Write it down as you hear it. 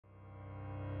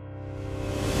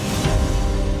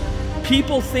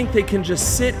People think they can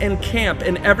just sit and camp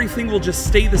and everything will just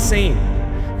stay the same.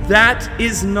 That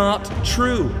is not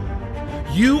true.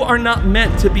 You are not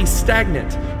meant to be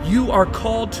stagnant. You are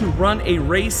called to run a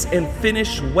race and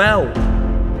finish well.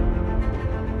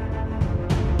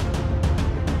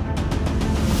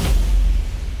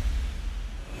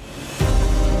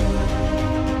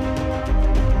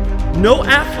 No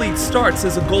athlete starts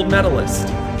as a gold medalist.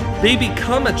 They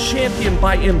become a champion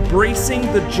by embracing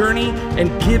the journey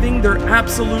and giving their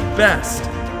absolute best.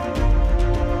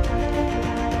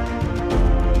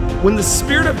 When the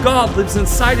Spirit of God lives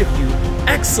inside of you,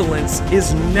 excellence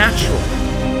is natural.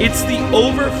 It's the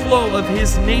overflow of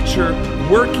His nature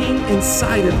working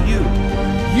inside of you.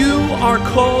 You are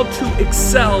called to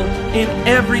excel in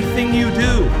everything you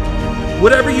do,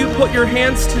 whatever you put your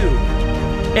hands to.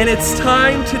 And it's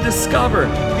time to discover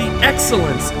the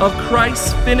excellence of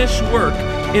Christ's finished work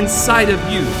inside of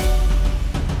you.